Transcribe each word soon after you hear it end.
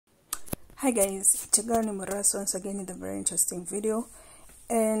Hi guys, it's your girl Nimuras once again in a very interesting video.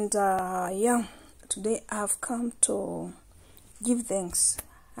 And yeah, today I've come to give thanks.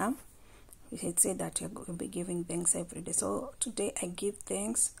 We should say that you'll be giving thanks every day. So today I give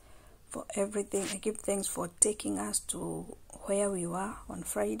thanks for everything. I give thanks for taking us to where we were on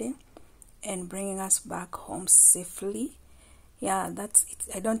Friday and bringing us back home safely. Yeah, that's it.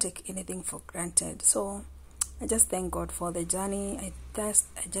 I don't take anything for granted. So I just thank God for the journey. I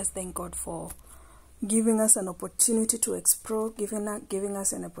just thank God for giving us an opportunity to explore, giving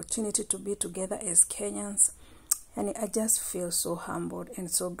us an opportunity to be together as Kenyans. And I just feel so humbled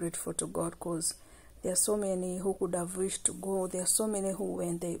and so grateful to God, because there are so many who could have wished to go. There are so many who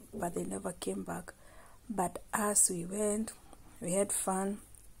went there, but they never came back. But as we went, we had fun.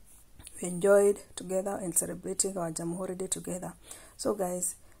 We enjoyed together and celebrating our Jamhuri Day together. So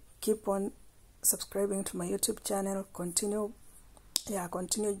guys, keep on subscribing to my YouTube channel. Continue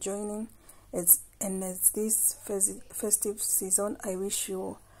joining. As this festive season, I wish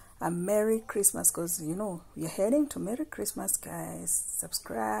you a Merry Christmas, because we're heading to Merry Christmas, guys.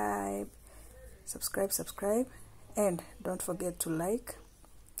 Subscribe, and don't forget to like.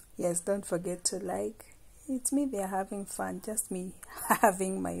 Yes, don't forget to like. It's me there having fun, just me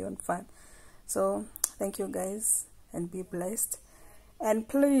having my own fun. So thank you guys, and be blessed. And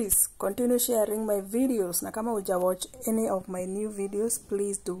please continue sharing my videos. Na kama uja watch any of my new videos,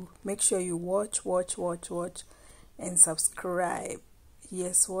 please do make sure you watch and subscribe.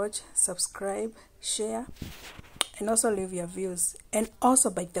 Yes, watch, subscribe, share, and also leave your views. And also,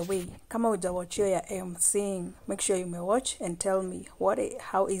 by the way, kama uja watch your I am saying, make sure you may watch and tell me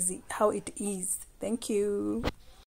how it is. Thank you.